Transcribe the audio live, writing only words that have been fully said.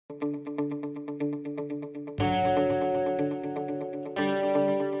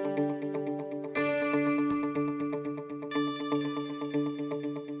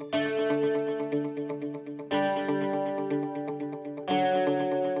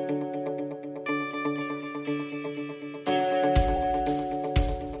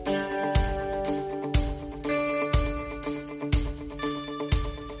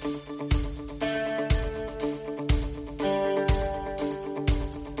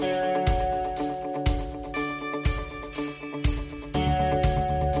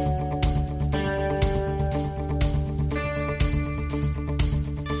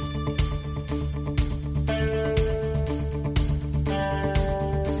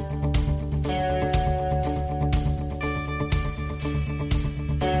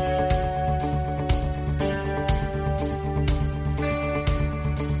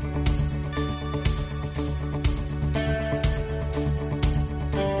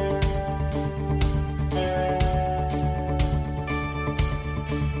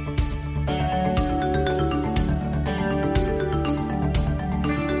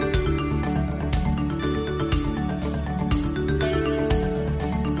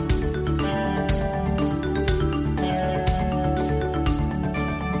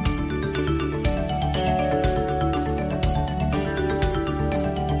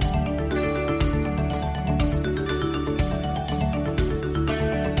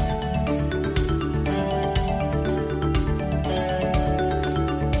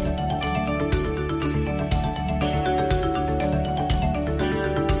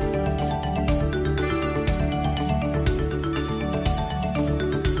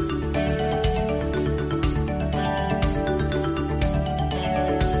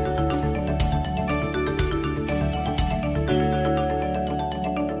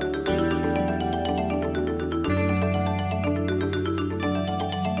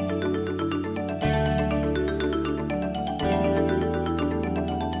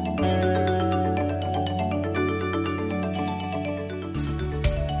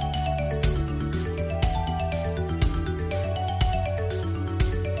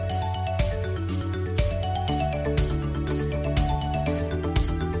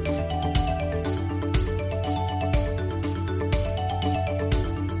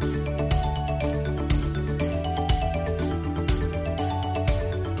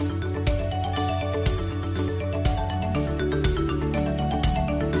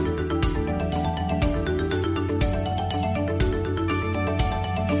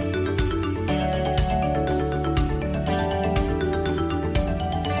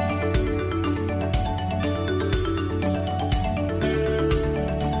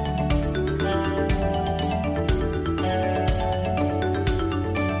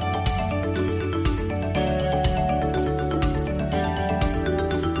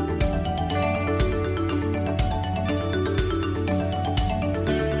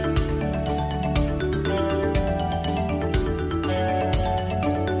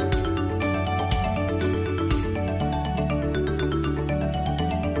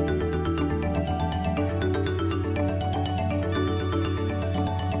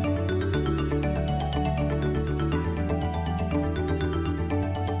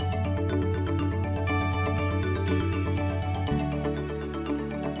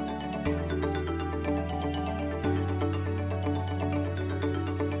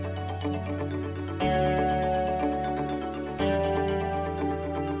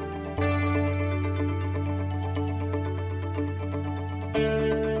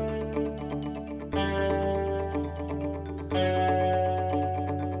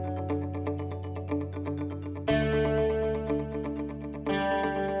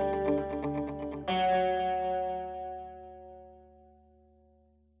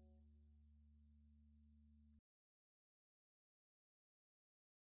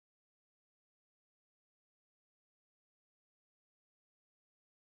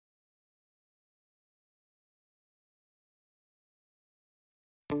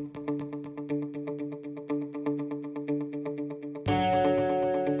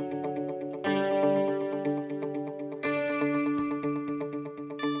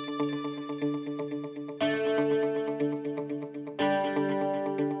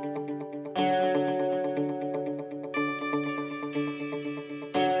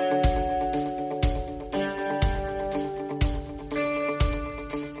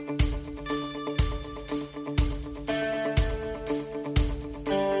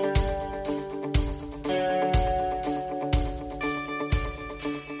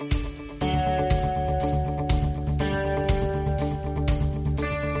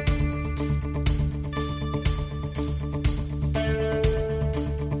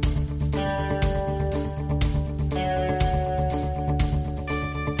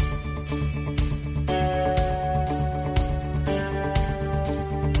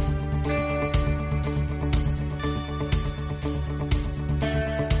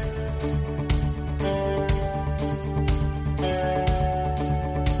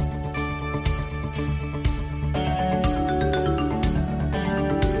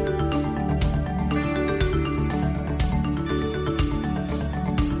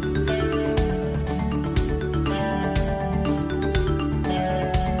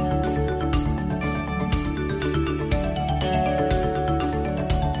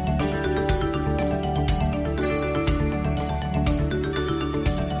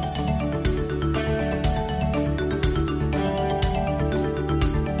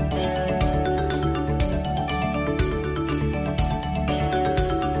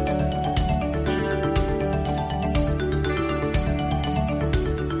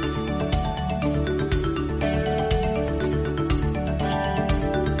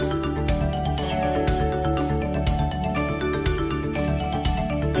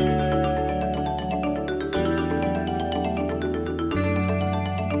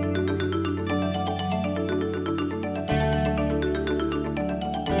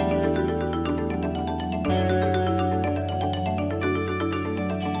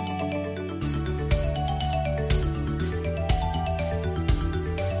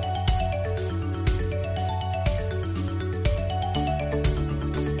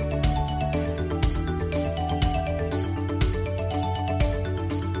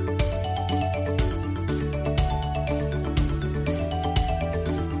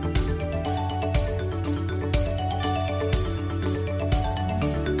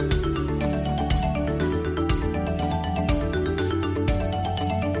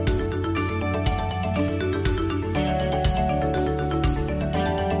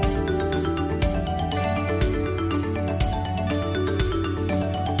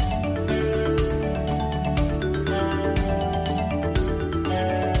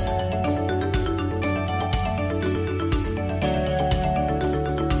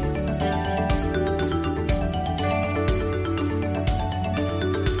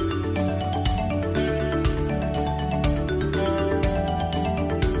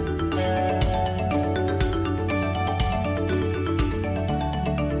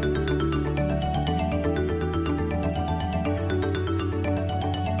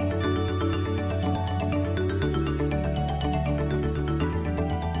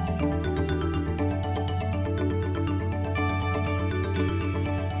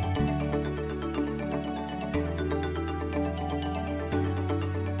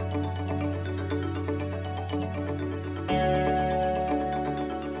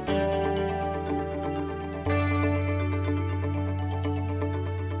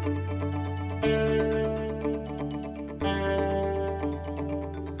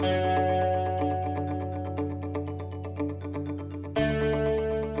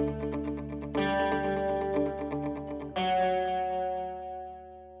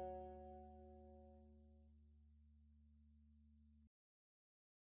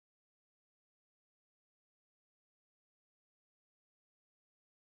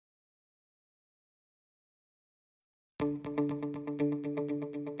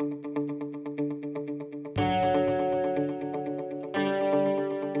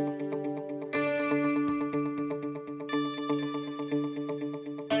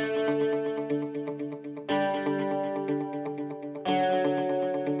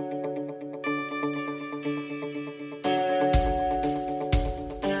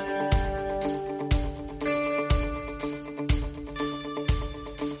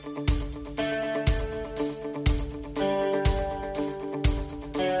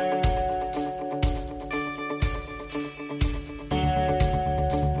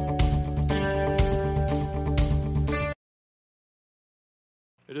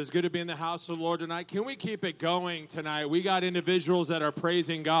is good to be in the house of the Lord tonight. Can we keep it going tonight? We got individuals that are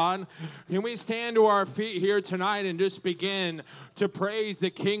praising God. Can we stand to our feet here tonight and just begin to praise the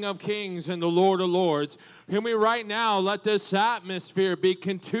King of Kings and the Lord of Lords? Can we right now let this atmosphere be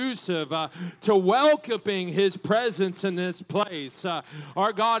conducive to welcoming His presence in this place?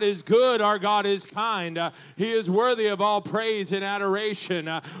 Our God is good. Our God is kind. He is worthy of all praise and adoration.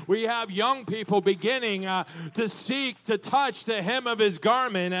 We have young people beginning to seek to touch the hem of His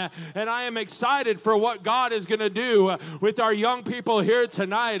garment, and I am excited for what God is going to do with our young people here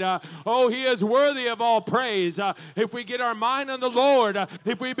tonight. He is worthy of all praise. If we get our mind on the Lord,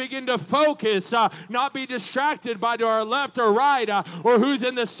 if we begin to focus, not be distracted by to our left or right, or who's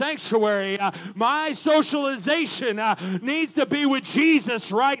in the sanctuary. My socialization needs to be with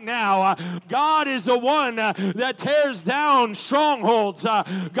Jesus right now. God is the one that tears down strongholds.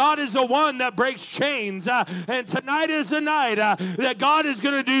 God is the one that breaks chains. And tonight is the night that God is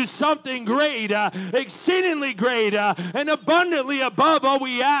going to do something great, exceedingly great, and abundantly above all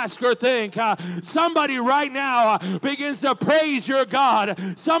we ask or think. Somebody right now begins to praise your God.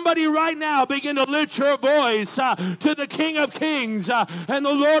 Somebody right now begin to lift your voice to the King of Kings and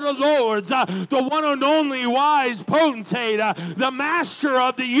the Lord of Lords, the one and only wise potentate, the master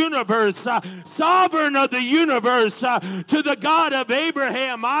of the universe, sovereign of the universe, to the God of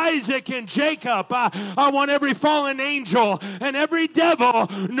Abraham, Isaac, and Jacob. I want every fallen angel and every devil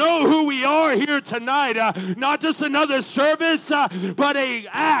know who we are here tonight. Not just another service, but an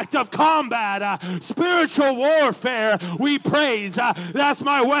act of combat, spiritual warfare. We praise. That's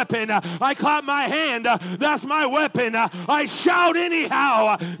my weapon. I clap my hand. That's my weapon. I shout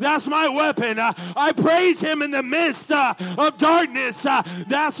anyhow. That's my weapon. I praise Him in the midst of darkness.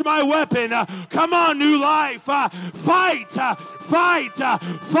 That's my weapon. Come on, New Life. Fight, fight, fight,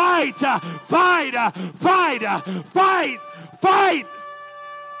 fight, fight, fight, fight.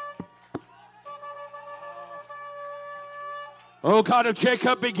 Oh, God of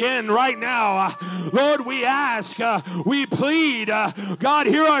Jacob, begin right now. Lord, we ask, we plead, God,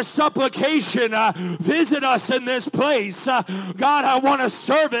 hear our supplication. Visit us in this place. God, I want a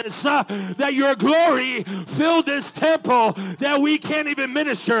service that your glory fill this temple, that we can't even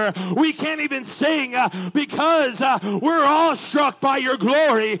minister. We can't even sing because we're all struck by your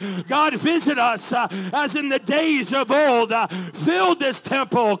glory. God, visit us as in the days of old. Fill this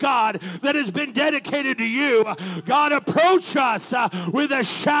temple, God, that has been dedicated to you. God, approach us with a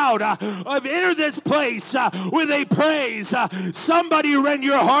shout of enter this place with a praise. Somebody rend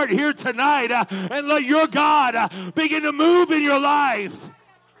your heart here tonight and let your God begin to move in your life.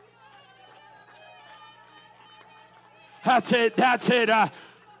 That's it. That's it.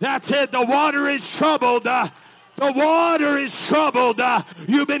 That's it. The water is troubled. The water is troubled.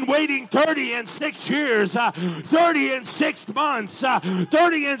 You've been waiting 36 years, 36 months,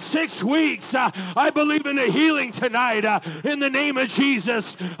 36 weeks. I believe in a healing tonight in the name of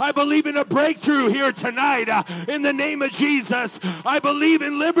Jesus. I believe in a breakthrough here tonight in the name of Jesus. I believe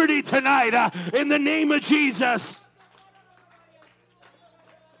in liberty tonight in the name of Jesus.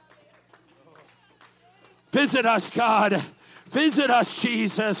 Visit us, God. Visit us,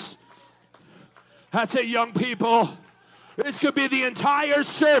 Jesus. That's it, young people. This could be the entire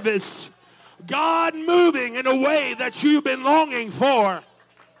service. God moving in a way that you've been longing for.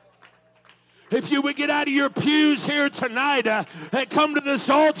 If you would get out of your pews here tonight and come to this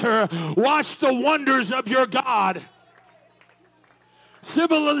altar, watch the wonders of your God.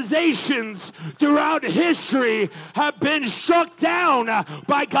 Civilizations throughout history have been struck down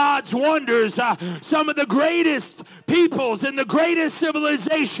by God's wonders. Some of the greatest peoples and the greatest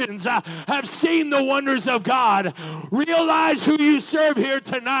civilizations have seen the wonders of God. Realize who you serve here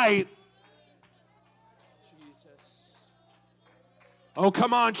tonight. Jesus. Oh,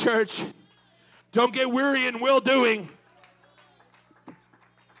 come on, church. Don't get weary in well-doing.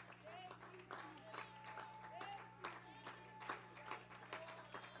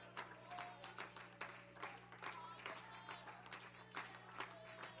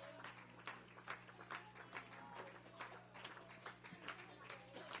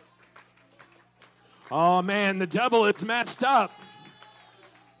 Oh, man, the devil is messed up.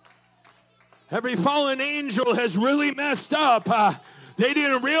 Every fallen angel has really messed up. They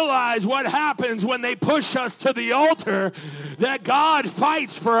didn't realize what happens when they push us to the altar, that God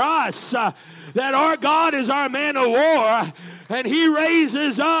fights for us, that our God is our man of war, and he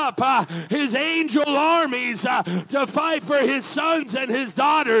raises up his angel armies to fight for his sons and his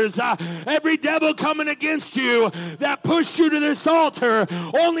daughters. Every devil coming against you that pushed you to this altar,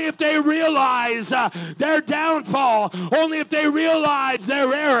 only if they realize their downfall, only if they realize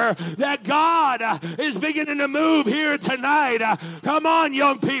their error, that God is beginning to move here tonight. Come on,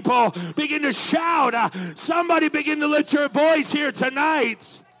 young people, begin to shout. Somebody begin to lift your voice here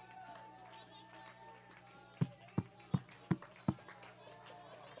tonight.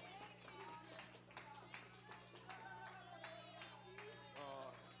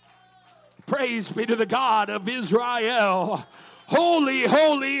 Praise be to the God of Israel. Holy,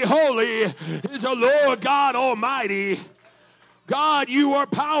 holy, holy is the Lord God Almighty. God, you are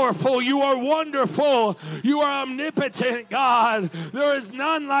powerful. You are wonderful. You are omnipotent, God. There is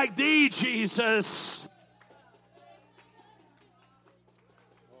none like thee, Jesus.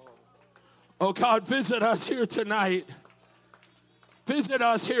 Oh, God, visit us here tonight. Visit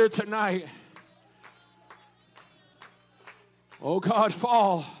us here tonight. Oh, God,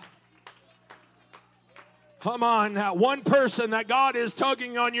 fall. Come on, that one person that God is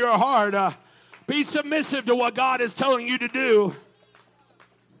tugging on your heart, be submissive to what God is telling you to do.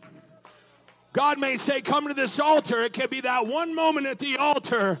 God may say, come to this altar. It can be that one moment at the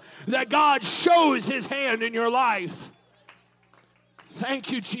altar that God shows his hand in your life.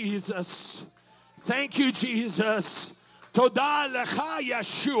 Thank you, Jesus. Thank you, Jesus. Toda lecha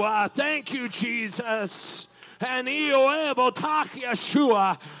Yeshua. Thank you, Jesus. And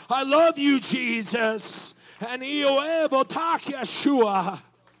Yeshua. I love you, Jesus. And Yeshua.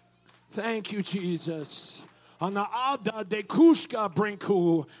 Thank you, Jesus. On the Avda de Kushka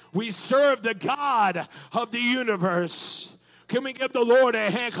Brinku, we serve the God of the universe. Can we give the Lord a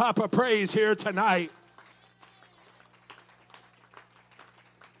hand clap of praise here tonight?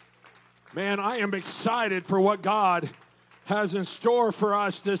 Man, I am excited for what God has in store for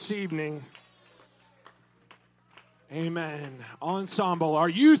us this evening. Amen. Ensemble, our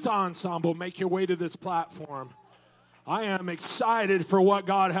youth ensemble, make your way to this platform. I am excited for what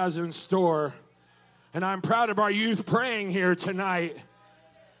God has in store. And I'm proud of our youth praying here tonight.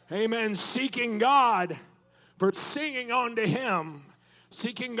 Amen. Seeking God for singing unto him.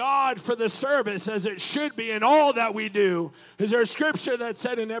 Seeking God for the service as it should be in all that we do. Is there a scripture that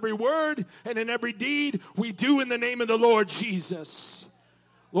said in every word and in every deed we do in the name of the Lord Jesus?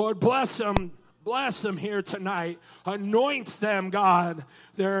 Lord, bless them. Bless them here tonight. Anoint them, God.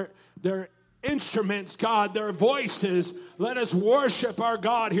 Their instruments, God, their voices. Let us worship our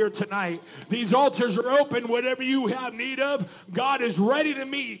God here tonight. These altars are open. Whatever you have need of, God is ready to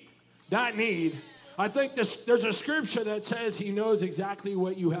meet that need. I think there's a scripture that says he knows exactly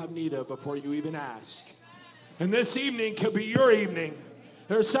what you have need of before you even ask. And this evening could be your evening.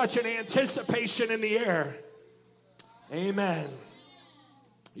 There's such an anticipation in the air. Amen.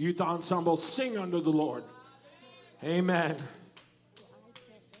 Youth ensemble, sing unto the Lord. Amen.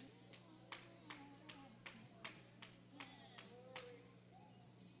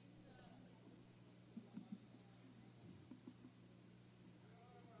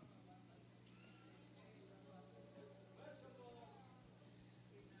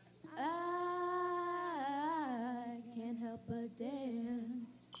 I can't help but dance.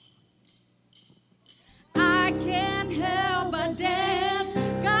 I can't help but dance.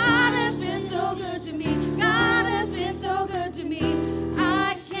 God has been so good to me. God has been so good to me.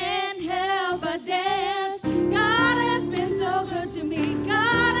 I can't help but dance. God has been so good to me.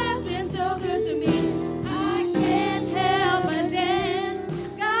 God has been so good to me. I can't help but dance.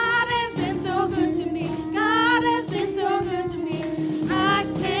 God has been so good to me. God has been so good to me. I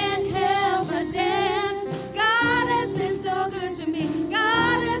can't help but dance. God has been so good to me.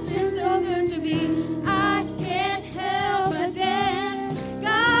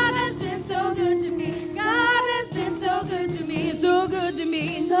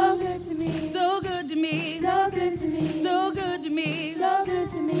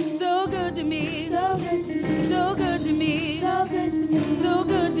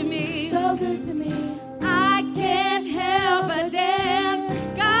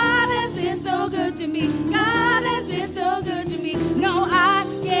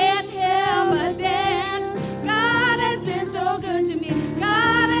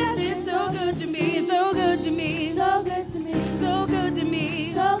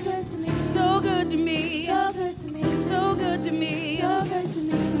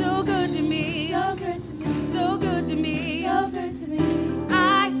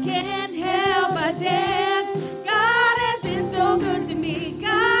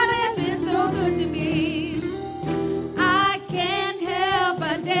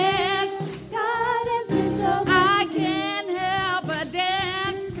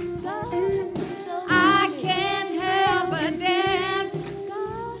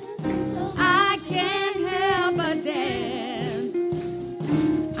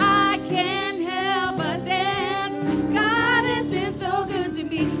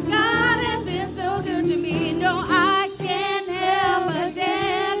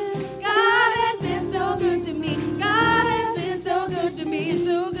 me,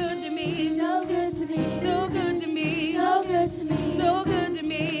 so good to me, so good to me, so good to me, so good to me, so good to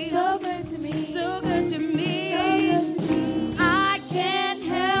me, so good to me, so good to me. I can't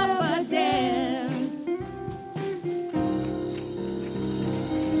help but dance.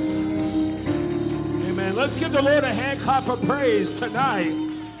 Amen. Let's give the Lord a hand clap of praise tonight.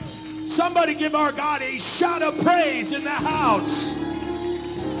 Somebody give our God a shout of praise in the house.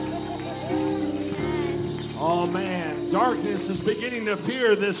 Oh man, darkness is beginning to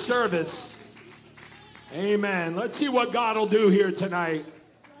fear this service. Amen. Let's see what God will do here tonight.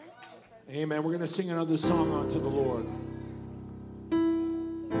 Amen. We're going to sing another song unto the Lord.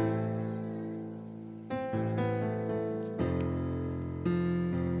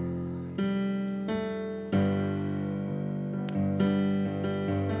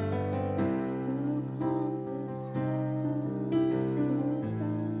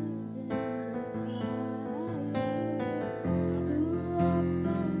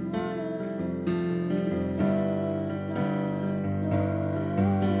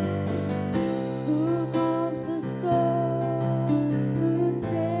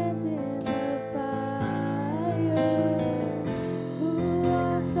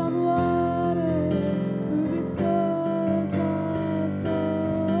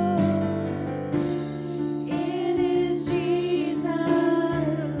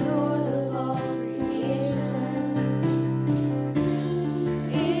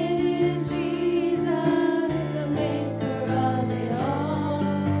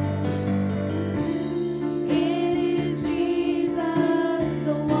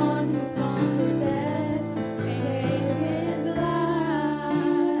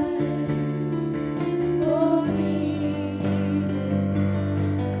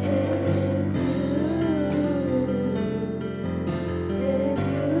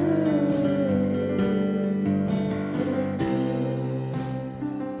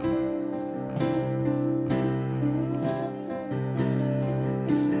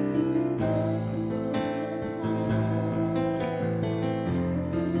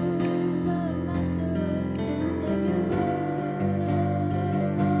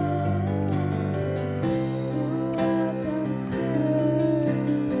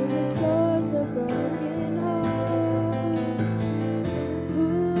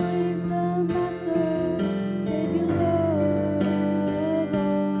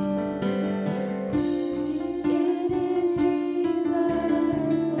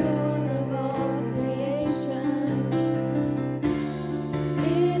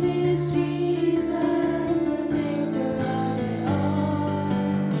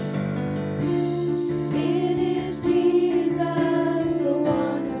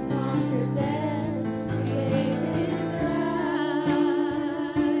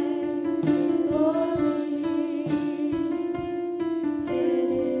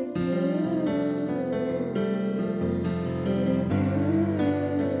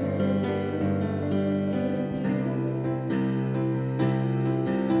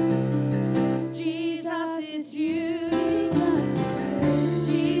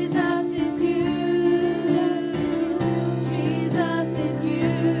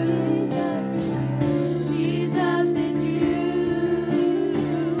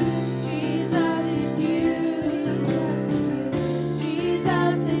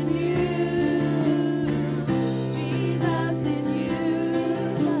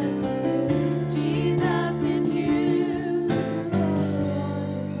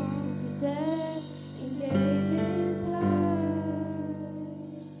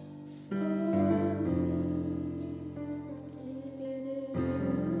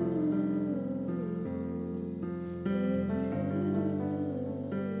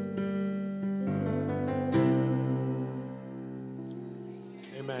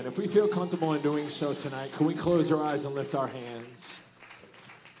 Amen. If we feel comfortable in doing so tonight, can we close our eyes and lift our hands?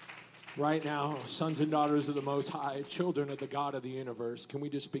 Right now, sons and daughters of the Most High, children of the God of the universe, can we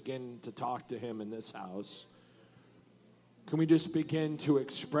just begin to talk to him in this house? Can we just begin to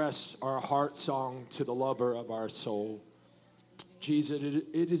express our heart song to the lover of our soul? Jesus,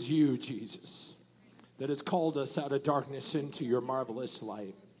 it is you, Jesus, that has called us out of darkness into your marvelous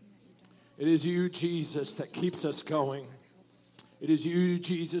light. It is you, Jesus, that keeps us going. It is you,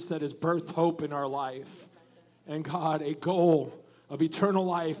 Jesus, that has birthed hope in our life. And God, a goal of eternal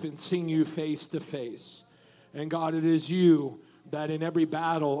life and seeing you face to face. And God, it is you that in every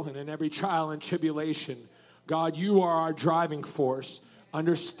battle and in every trial and tribulation, God, you are our driving force,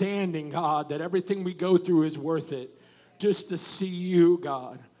 understanding, God, that everything we go through is worth it just to see you,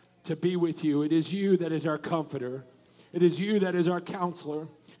 God, to be with you. It is you that is our comforter. It is you that is our counselor.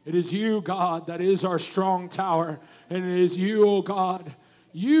 It is you, God, that is our strong tower. And it is you, oh God,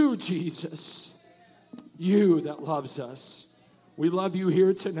 you, Jesus, you that loves us. We love you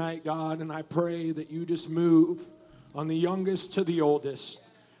here tonight, God, and I pray that you just move on the youngest to the oldest.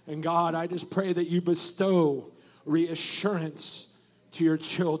 And God, I just pray that you bestow reassurance to your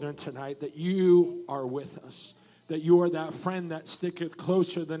children tonight that you are with us, that you are that friend that sticketh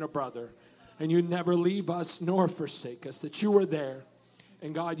closer than a brother, and you never leave us nor forsake us, that you are there.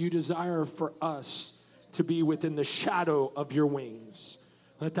 And God, you desire for us to be within the shadow of your wings.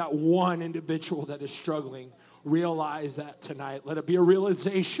 Let that one individual that is struggling realize that tonight. Let it be a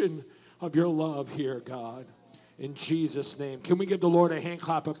realization of your love here, God. In Jesus' name. Can we give the Lord a hand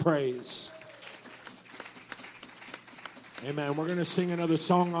clap of praise? Amen. We're going to sing another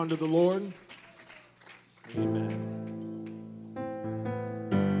song unto the Lord. Amen.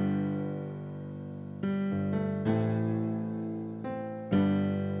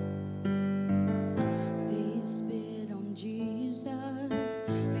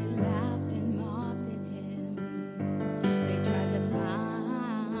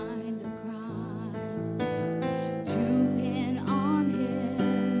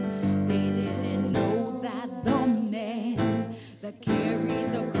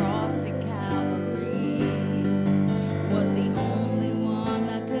 Carried the cross to Calvary.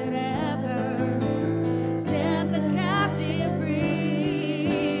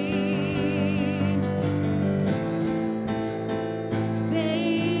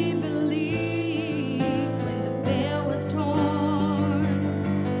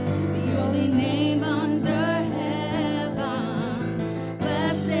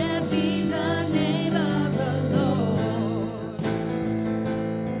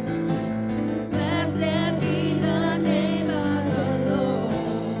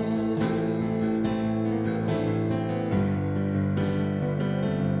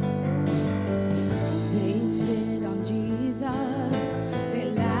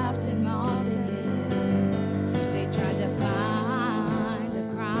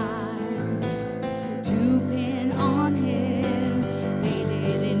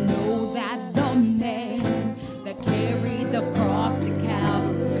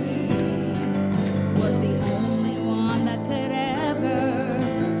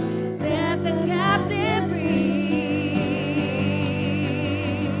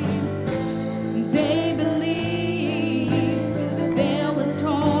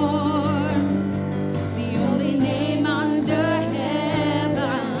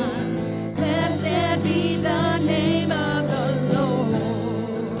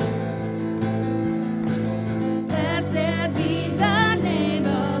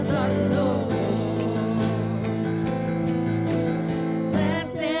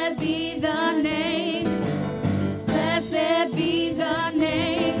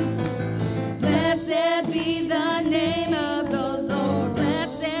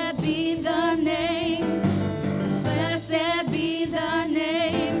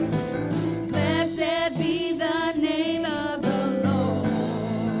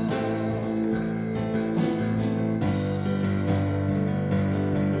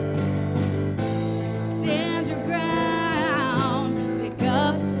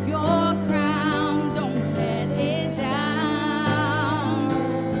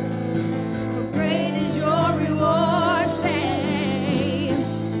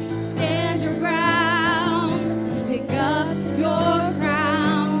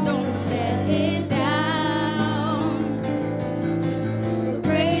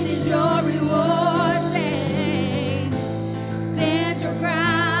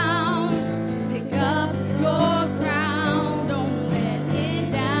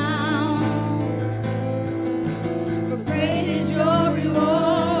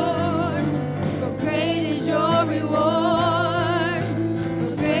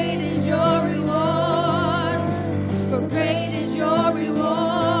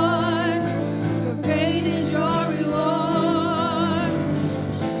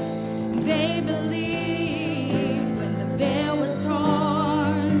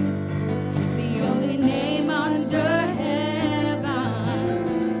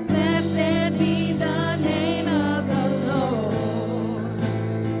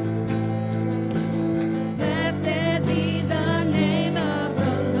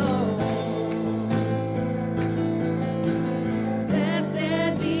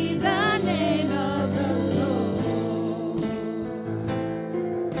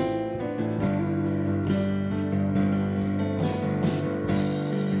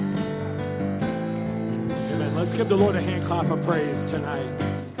 Let's give the Lord a hand clap of praise tonight.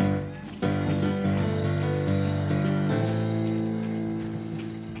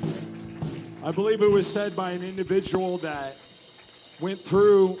 I believe it was said by an individual that went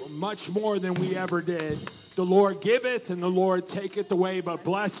through much more than we ever did. The Lord giveth and the Lord taketh away, but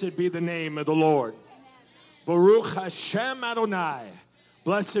blessed be the name of the Lord. Baruch Hashem Adonai.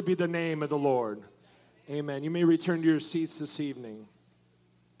 Blessed be the name of the Lord. Amen. You may return to your seats this evening.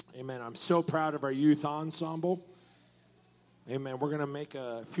 Amen. I'm so proud of our youth ensemble. Amen. We're going to make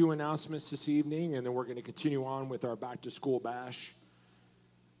a few announcements this evening, and then we're going to continue on with our back-to-school bash.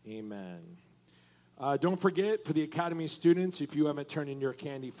 Amen. Don't forget, for the Academy students, if you haven't turned in your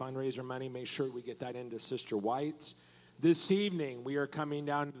candy fundraiser money, make sure we get that into Sister White's. This evening, we are coming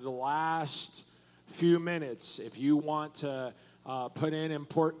down to the last few minutes. If you want to put in and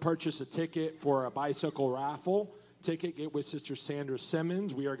purchase a ticket for a bicycle raffle ticket, get with Sister Sandra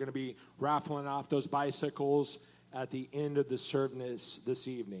Simmons. We are going to be raffling off those bicycles at the end of the service this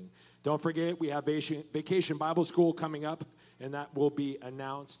evening. Don't forget, we have Vacation Bible School coming up, and that will be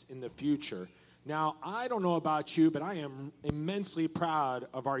announced in the future. Now, I don't know about you, but I am immensely proud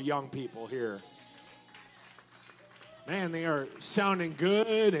of our young people here. Man, they are sounding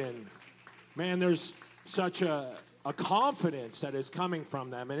good, and man, there's such a confidence that is coming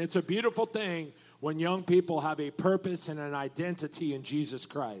from them. And it's a beautiful thing when young people have a purpose and an identity in Jesus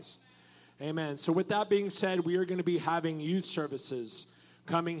Christ. Amen. So with that being said, we are going to be having youth services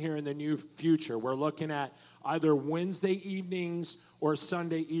coming here in the near future. We're looking at either Wednesday evenings or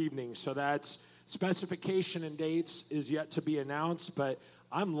Sunday evenings. So that's specification and dates is yet to be announced, but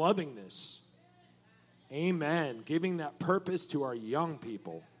I'm loving this. Amen. Giving that purpose to our young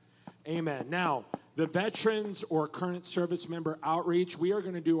people. Amen. Now, the veterans or current service member outreach, we are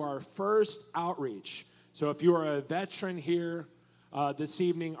going to do our first outreach. So if you are a veteran here this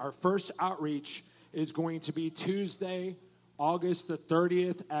evening, our first outreach is going to be Tuesday, August the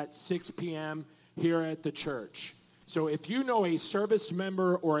 30th at 6 p.m. here at the church. So if you know a service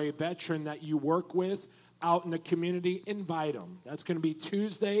member or a veteran that you work with out in the community, invite them. That's going to be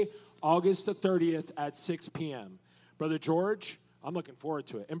Tuesday, August the 30th at 6 p.m. Brother George, I'm looking forward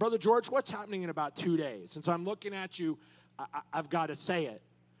to it. And Brother George, what's happening in about 2 days? Since I'm looking at you, I've got to say it.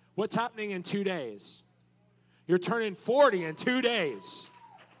 What's happening in 2 days? You're turning 40 in 2 days.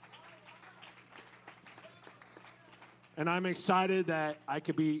 And I'm excited that I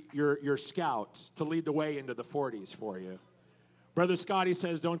could be your scout to lead the way into the 40s for you. Brother Scotty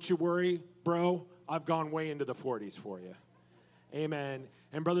says, don't you worry, bro. I've gone way into the 40s for you. Amen.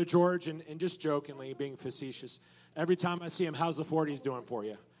 And Brother George, and just jokingly, being facetious, every time I see him, how's the 40s doing for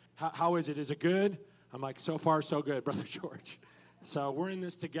you? How is it? Is it good? I'm like, so far, so good, Brother George. So we're in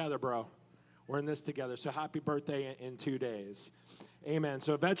this together, bro. We're in this together. So happy birthday in 2 days. Amen.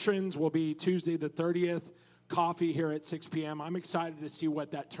 So veterans will be Tuesday the 30th. Coffee here at 6 p.m. I'm excited to see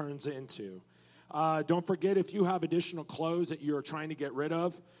what that turns into. Don't forget, if you have additional clothes that you're trying to get rid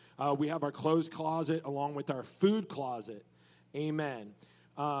of, we have our clothes closet along with our food closet. Amen.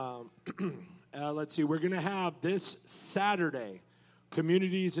 Let's see. We're going to have this Saturday,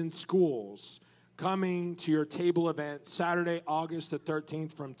 Communities in Schools, coming to your table event Saturday, August the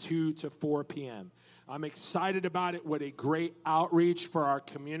 13th from 2 to 4 p.m. I'm excited about it. What a great outreach for our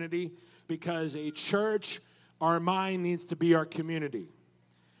community, because a church, our mind needs to be our community.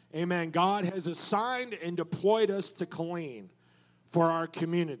 Amen. God has assigned and deployed us to Killeen for our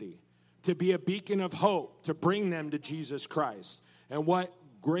community, to be a beacon of hope, to bring them to Jesus Christ. And what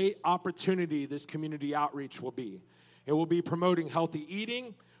great opportunity this community outreach will be. It will be promoting healthy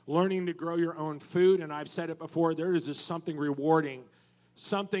eating, learning to grow your own food. And I've said it before, there is just something rewarding,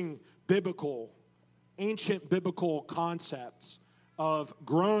 something biblical, ancient biblical concepts of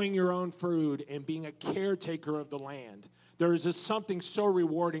growing your own food and being a caretaker of the land. There is just something so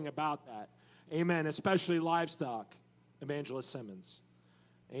rewarding about that. Amen. Especially livestock, Evangelist Simmons.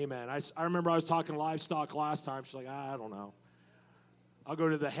 Amen. I remember I was talking livestock last time. She's like, I don't know. I'll go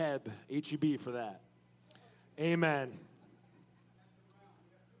to the HEB for that. Amen.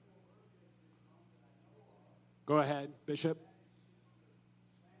 Go ahead, Bishop.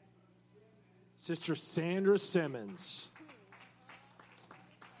 Sister Sandra Simmons.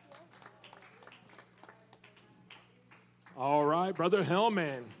 All right, Brother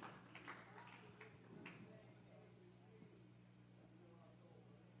Hellman.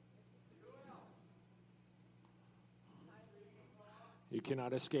 You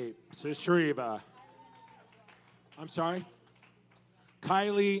cannot escape. Sister Eva. I'm sorry?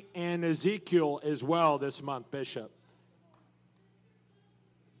 Kylie and Ezekiel as well this month, Bishop.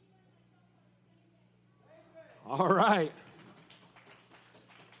 All right.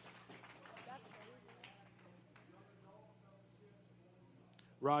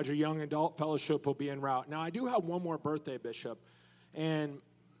 Roger, Young Adult Fellowship will be en route. Now, I do have one more birthday, Bishop, and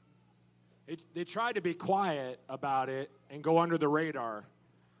They tried to be quiet about it and go under the radar.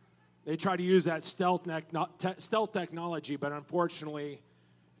 They tried to use that stealth technology, but unfortunately,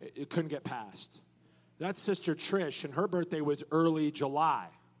 it couldn't get past. That's Sister Trish, and her birthday was early July.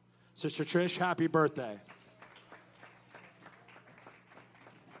 Sister Trish, happy birthday.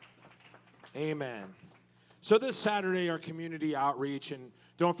 Amen. So this Saturday, our community outreach, and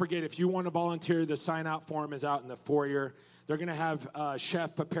don't forget, if you want to volunteer, the sign-out form is out in the foyer. They're going to have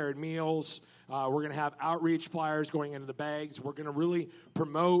chef-prepared meals. We're going to have outreach flyers going into the bags. We're going to really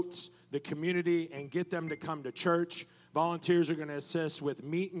promote the community and get them to come to church. Volunteers are going to assist with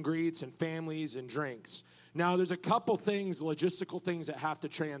meet and greets and families and drinks. Now, there's a couple things, logistical things that have to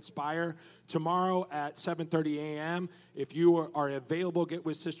transpire. Tomorrow at 7:30 a.m., if you are available, get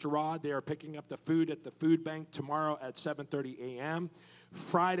with Sister Rod. They are picking up the food at the food bank tomorrow at 7:30 a.m.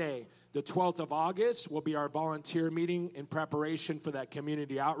 Friday, the 12th of August, will be our volunteer meeting in preparation for that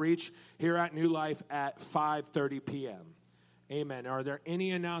community outreach here at New Life at 5:30 p.m. Amen. Are there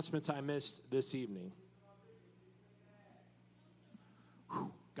any announcements I missed this evening?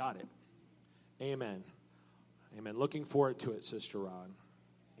 Whew, got it. Amen. Amen. Looking forward to it, Sister Rod.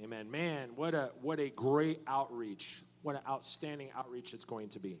 Amen. Man, what a great outreach. What an outstanding outreach it's going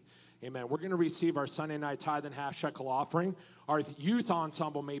to be. Amen. We're going to receive our Sunday night tithe and half shekel offering. Our youth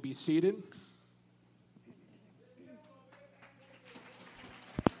ensemble may be seated.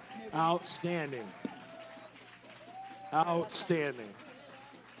 Outstanding. Outstanding.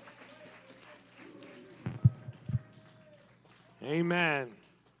 Amen.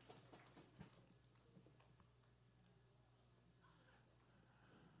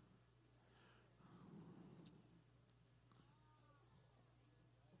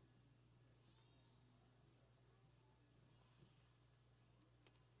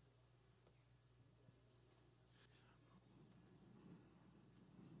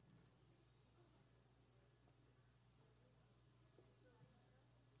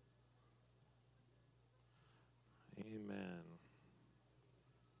 Amen.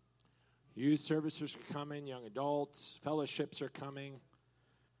 Youth services are coming, young adults, fellowships are coming.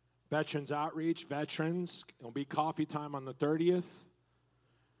 Veterans outreach, veterans. It'll be coffee time on the 30th.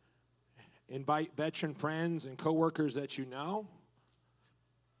 Invite veteran friends and coworkers that you know.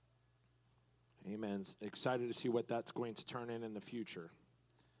 Amen. Excited to see what that's going to turn in the future.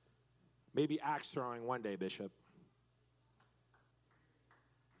 Maybe axe throwing one day, Bishop.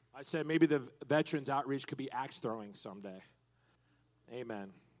 I said maybe the veterans outreach could be axe throwing someday.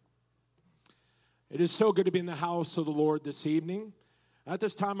 Amen. It is so good to be in the house of the Lord this evening. At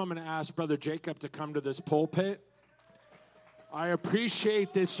this time, I'm going to ask Brother Jacob to come to this pulpit. I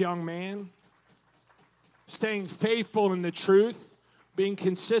appreciate this young man staying faithful in the truth, being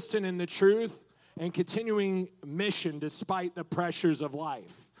consistent in the truth, and continuing mission despite the pressures of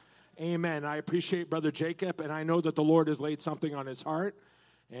life. Amen. I appreciate Brother Jacob, and I know that the Lord has laid something on his heart.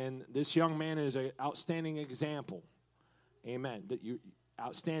 And this young man is an outstanding example. Amen.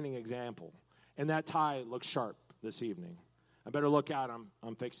 Outstanding example. And that tie looks sharp this evening. I better look out.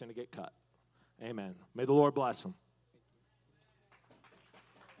 I'm fixing to get cut. Amen. May the Lord bless him.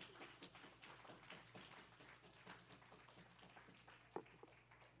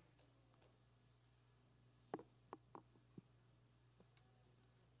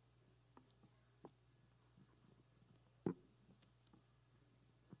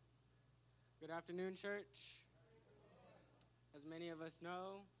 Good afternoon, church. As many of us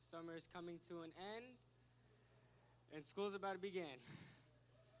know, summer is coming to an end, and school's about to begin.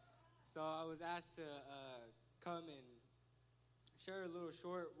 So I was asked to come and share a little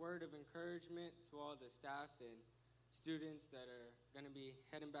short word of encouragement to all the staff and students that are going to be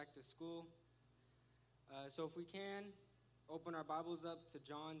heading back to school. So if we can, open our Bibles up to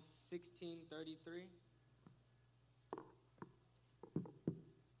John 16:33.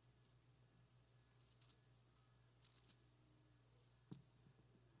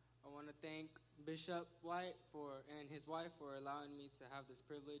 I want to thank Bishop White and his wife for allowing me to have this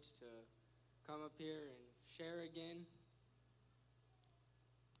privilege to come up here and share again.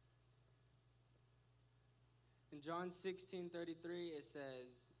 In John 16:33, it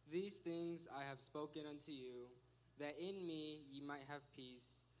says, "These things I have spoken unto you, that in me ye might have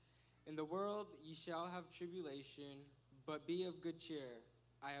peace. In the world ye shall have tribulation, but be of good cheer.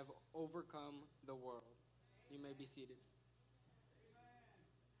 I have overcome the world." You may be seated.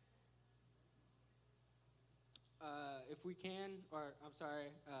 If we can,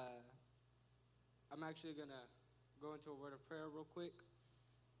 I'm actually going to go into a word of prayer real quick.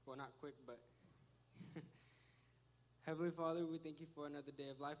 Well, not quick, but Heavenly Father, we thank you for another day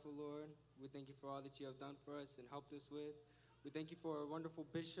of life, O Lord. We thank you for all that you have done for us and helped us with. We thank you for a wonderful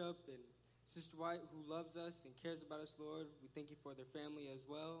bishop and Sister White, who loves us and cares about us, Lord, we thank you for their family as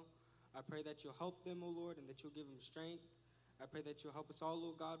well. I pray that you'll help them, O Lord, and that you'll give them strength. I pray that you'll help us all,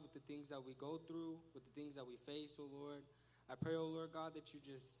 O God, with the things that we go through, with the things that we face, O Lord. I pray, O Lord God, that you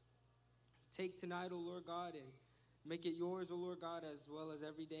just take tonight, O Lord God, and make it yours, O Lord God, as well as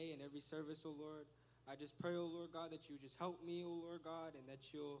every day and every service, O Lord. I just pray, O Lord God, that you just help me, O Lord God, and that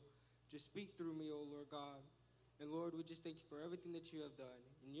you'll just speak through me, O Lord God. And Lord, we just thank you for everything that you have done.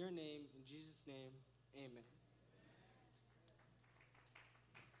 In your name, in Jesus' name, amen.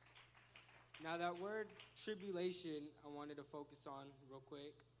 Now that word tribulation, I wanted to focus on real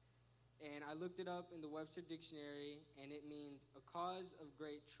quick. And I looked it up in the Webster Dictionary, and it means a cause of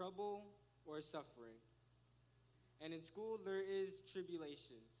great trouble or suffering. And in school, there is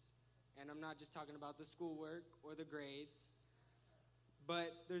tribulations. And I'm not just talking about the schoolwork or the grades,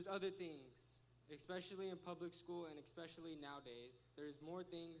 but there's other things, especially in public school and especially nowadays. There's more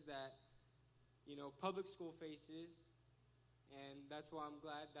things that, public school faces, and that's why I'm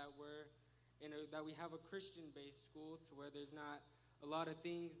glad that that we have a Christian-based school to where there's not a lot of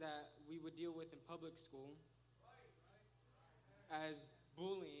things that we would deal with in public school. As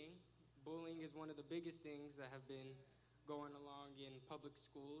bullying. Bullying is one of the biggest things that have been going along in public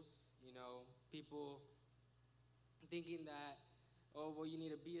schools. People thinking that, oh, well, you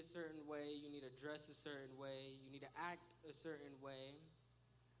need to be a certain way, you need to dress a certain way, you need to act a certain way.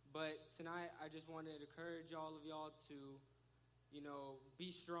 But tonight, I just wanted to encourage all of y'all to,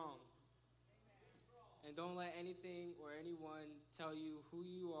 be strong. And don't let anything or anyone tell you who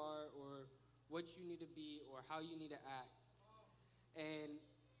you are or what you need to be or how you need to act. And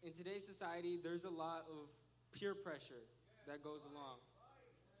in today's society, there's a lot of peer pressure that goes along.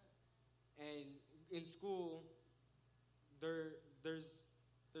 And in school,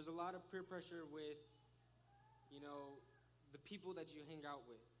 there's a lot of peer pressure with, the people that you hang out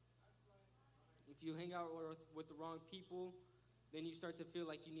with. If you hang out with the wrong people, then you start to feel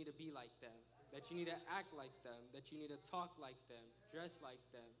like you need to be like them, that you need to act like them, that you need to talk like them, dress like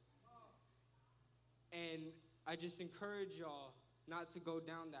them. And I just encourage y'all not to go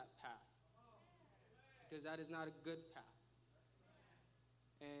down that path, because that is not a good path.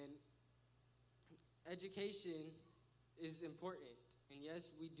 And education is important, and yes,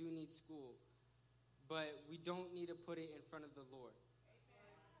 we do need school, but we don't need to put it in front of the Lord.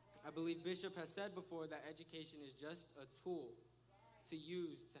 I believe Bishop has said before that education is just a tool to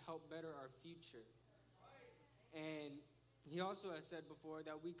use to help better our future. And he also has said before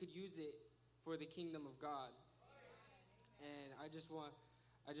that we could use it for the kingdom of God. And I just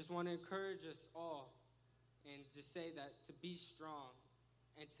want to encourage us all and just say that to be strong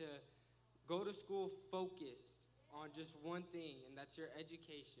and to go to school focused on just one thing, and that's your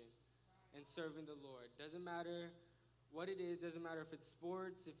education and serving the Lord. Doesn't matter what it is, doesn't matter if it's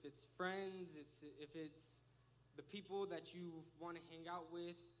sports, if it's friends, if it's the people that you want to hang out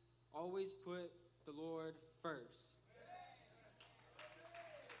with. Always put the Lord first.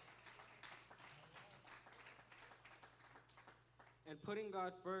 And putting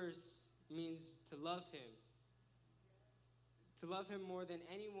God first means to love him. To love him more than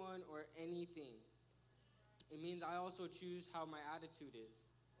anyone or anything. It means I also choose how my attitude is,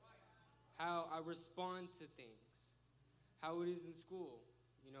 how I respond to things, how it is in school.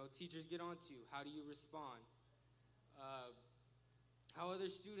 Teachers get on to you. How do you respond? How other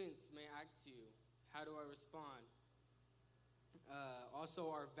students may act to you. How do I respond? Also,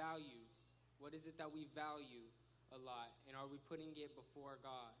 our values. What is it that we value a lot? And are we putting it before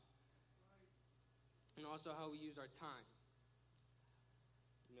God? And also how we use our time.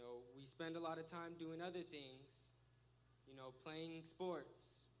 We spend a lot of time doing other things, playing sports,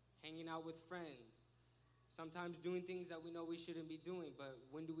 hanging out with friends, sometimes doing things that we know we shouldn't be doing, but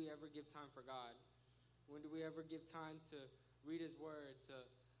when do we ever give time for God? When do we ever give time to read his word, to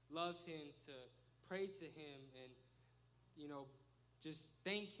love him, to pray to him, and, just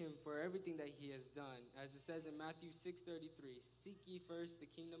thank him for everything that he has done? As it says in Matthew 6:33, seek ye first the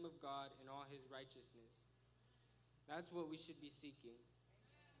kingdom of God and all his righteousness. That's what we should be seeking.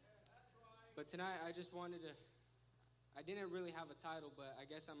 But tonight, I didn't really have a title, but I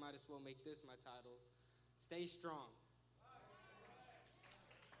guess I might as well make this my title. Stay strong.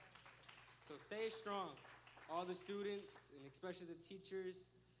 So stay strong. All the students, and especially the teachers.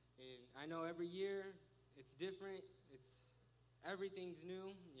 And I know every year it's different. Everything's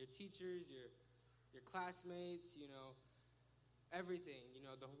new. Your teachers, your classmates, everything.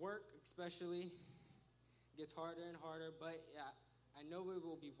 The work especially gets harder and harder, but yeah, I know it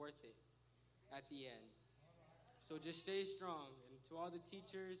will be worth it at the end. So just stay strong. And to all the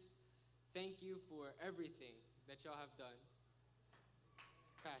teachers, thank you for everything that y'all have done.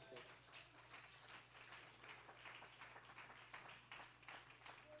 Pastor.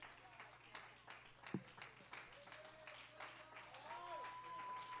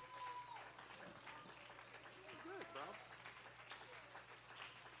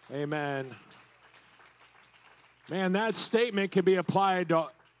 Amen. Man, that statement can be applied to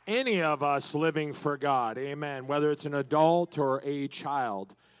any of us living for God. Amen. Whether it's an adult or a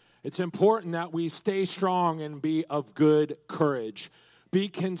child. It's important that we stay strong and be of good courage. Be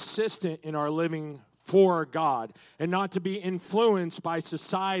consistent in our living for God and not to be influenced by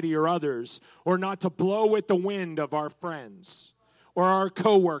society or others, or not to blow with the wind of our friends or our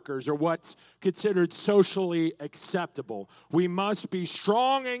coworkers or what's considered socially acceptable. We must be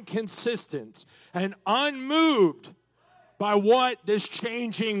strong and consistent and unmoved by what this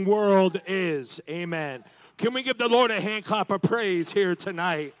changing world is. Amen. Can we give the Lord a hand clap of praise here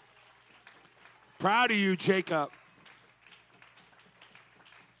tonight? Proud of you, Jacob.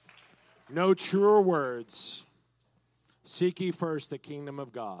 No truer words. Seek ye first the kingdom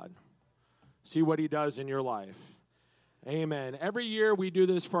of God. See what he does in your life. Amen. Every year we do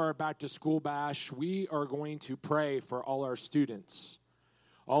this for our back to school bash. We are going to pray for all our students,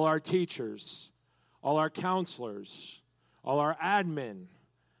 all our teachers, all our counselors, all our admin,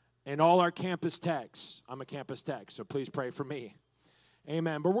 and all our campus techs. I'm a campus tech, so please pray for me.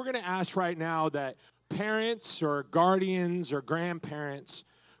 Amen. But we're going to ask right now that parents or guardians or grandparents,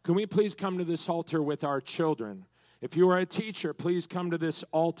 can we please come to this altar with our children? If you are a teacher, please come to this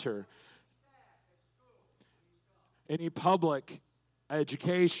altar. Any public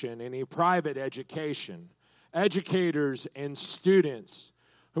education, any private education, educators and students,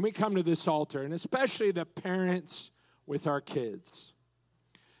 when we come to this altar, and especially the parents with our kids.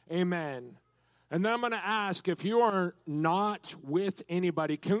 Amen. And then I'm going to ask, if you are not with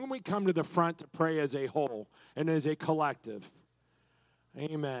anybody, can we come to the front to pray as a whole and as a collective?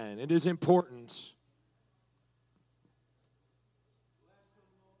 Amen. It is important.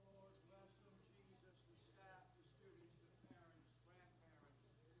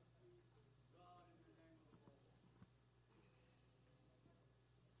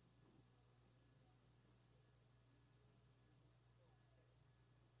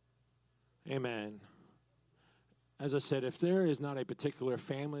 Amen. As I said, if there is not a particular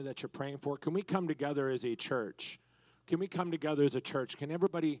family that you're praying for, can we come together as a church? Can we come together as a church? Can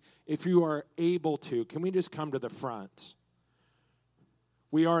everybody, if you are able to, can we just come to the front?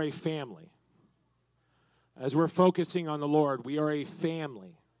 We are a family. As we're focusing on the Lord, we are a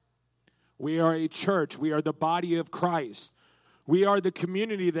family. We are a church. We are the body of Christ. We are the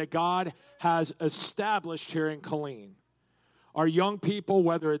community that God has established here in Killeen. Our young people,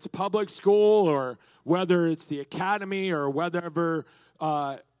 whether it's public school or whether it's the academy or whatever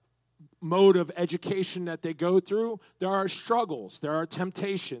mode of education that they go through, there are struggles, there are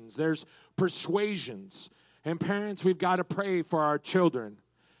temptations, there's persuasions. And parents, we've got to pray for our children.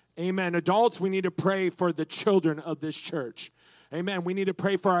 Amen. Adults, we need to pray for the children of this church. Amen. We need to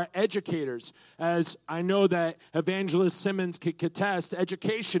pray for our educators. As I know that Evangelist Simmons could attest,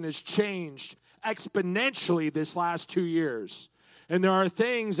 education has changed exponentially this last 2 years. And there are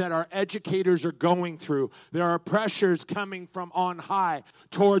things that our educators are going through. There are pressures coming from on high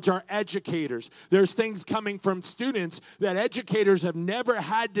towards our educators. There's things coming from students that educators have never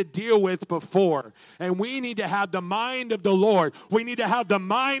had to deal with before. And we need to have the mind of the Lord. We need to have the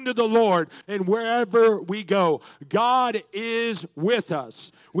mind of the Lord. And wherever we go, God is with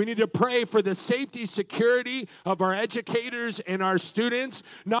us. We need to pray for the safety, security of our educators and our students,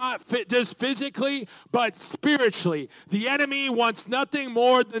 not just physically, but spiritually. The enemy wants nothing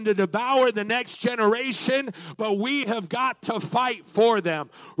more than to devour the next generation, but we have got to fight for them.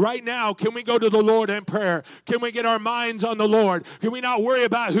 Right now, can we go to the Lord in prayer? Can we get our minds on the Lord? Can we not worry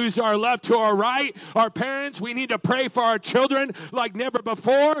about who's to our left, to our right? Our parents, we need to pray for our children like never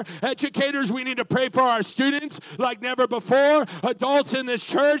before. Educators, we need to pray for our students like never before. Adults in this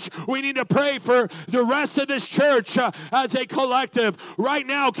church, we need to pray for the rest of this church as a collective. Right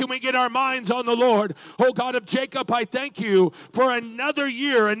now, can we get our minds on the Lord? Oh God of Jacob, I thank you for another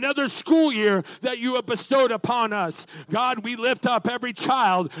year, another school year that you have bestowed upon us. God, we lift up every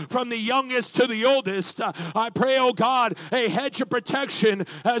child from the youngest to the oldest. I pray, oh God, a hedge of protection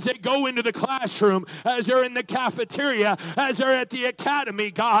as they go into the classroom, as they're in the cafeteria, as they're at the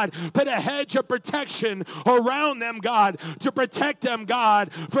academy, God. Put a hedge of protection around them, God, to protect them,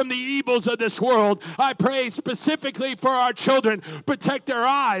 God, from the evils of this world. I pray specifically for our children. Protect their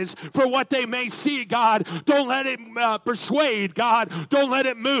eyes for what they may see, God. Don't let it persuade seed, God, don't let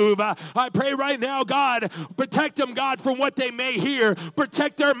it move. I pray right now, God, protect them, God, from what they may hear.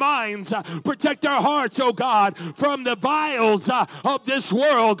 Protect their minds, protect their hearts, oh God, from the vials of this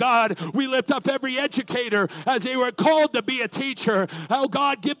world, God. We lift up every educator as they were called to be a teacher. Oh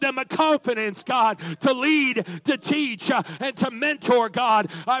God, give them a confidence, God, to lead, to teach, and to mentor, God.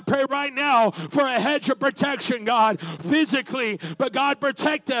 I pray right now for a hedge of protection, God, physically, but God,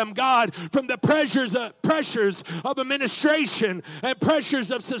 protect them, God, from the pressures of administration and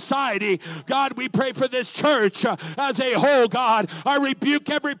pressures of society. God, we pray for this church as a whole, God. I rebuke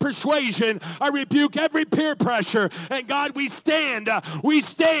every persuasion. I rebuke every peer pressure. And God, we stand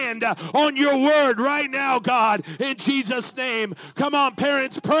on your word right now, God, in Jesus' name. Come on,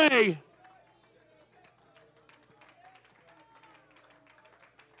 parents, pray.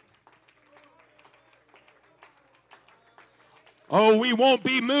 Oh, we won't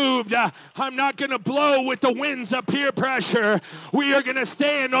be moved. I'm not going to blow with the winds of peer pressure. We are going to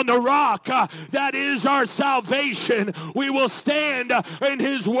stand on the rock that is our salvation. We will stand in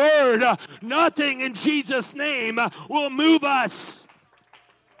his word. Nothing in Jesus' name will move us.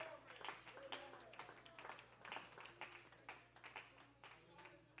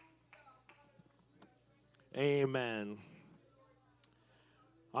 Amen.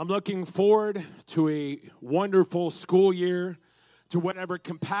 I'm looking forward to a wonderful school year, to whatever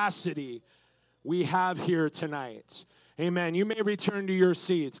capacity we have here tonight. Amen. You may return to your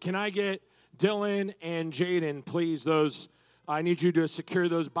seats. Can I get Dylan and Jaden, please? I need you to secure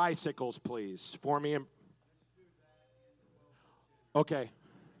those bicycles, please, for me. Okay.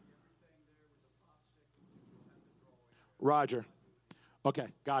 Roger. Okay,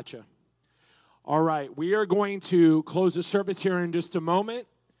 gotcha. All right, we are going to close the service here in just a moment.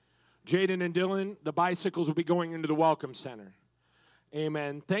 Jaden and Dylan, the bicycles will be going into the Welcome Center.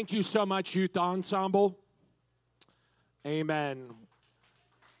 Amen. Thank you so much, Youth Ensemble. Amen.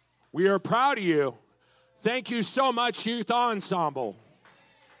 We are proud of you. Thank you so much, Youth Ensemble.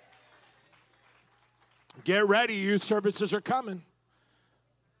 Get ready, youth services are coming.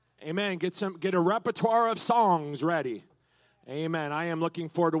 Amen. Get a repertoire of songs ready. Amen. I am looking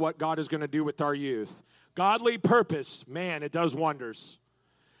forward to what God is going to do with our youth. Godly purpose, man, it does wonders.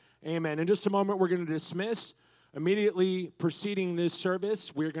 Amen. In just a moment, we're going to dismiss. Immediately preceding this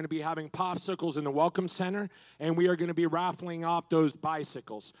service, we're going to be having popsicles in the Welcome Center, and we are going to be raffling off those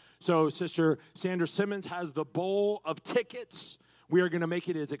bicycles. So Sister Sandra Simmons has the bowl of tickets. We are going to make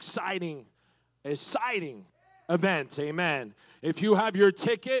it as exciting event. Amen. If you have your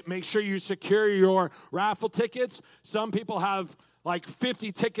ticket, make sure you secure your raffle tickets. Some people have like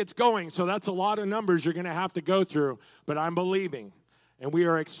 50 tickets going, so that's a lot of numbers you're going to have to go through, but I'm believing, and we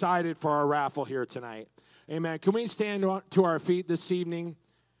are excited for our raffle here tonight. Amen. Can we stand to our feet this evening?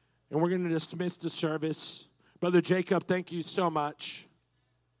 And we're going to dismiss the service. Brother Jacob, thank you so much.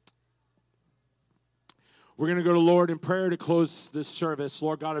 We're going to go to Lord in prayer to close this service.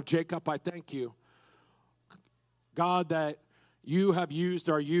 Lord God of Jacob, I thank you, God, that you have used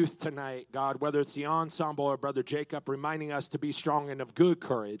our youth tonight, God, whether it's the ensemble or Brother Jacob, reminding us to be strong and of good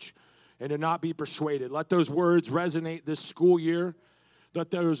courage and to not be persuaded. Let those words resonate this school year. Let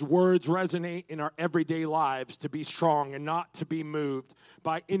those words resonate in our everyday lives, to be strong and not to be moved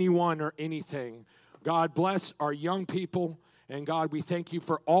by anyone or anything. God, bless our young people. And God, we thank you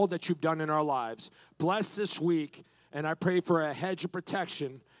for all that you've done in our lives. Bless this week. And I pray for a hedge of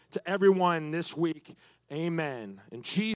protection to everyone this week. Amen. In Jesus'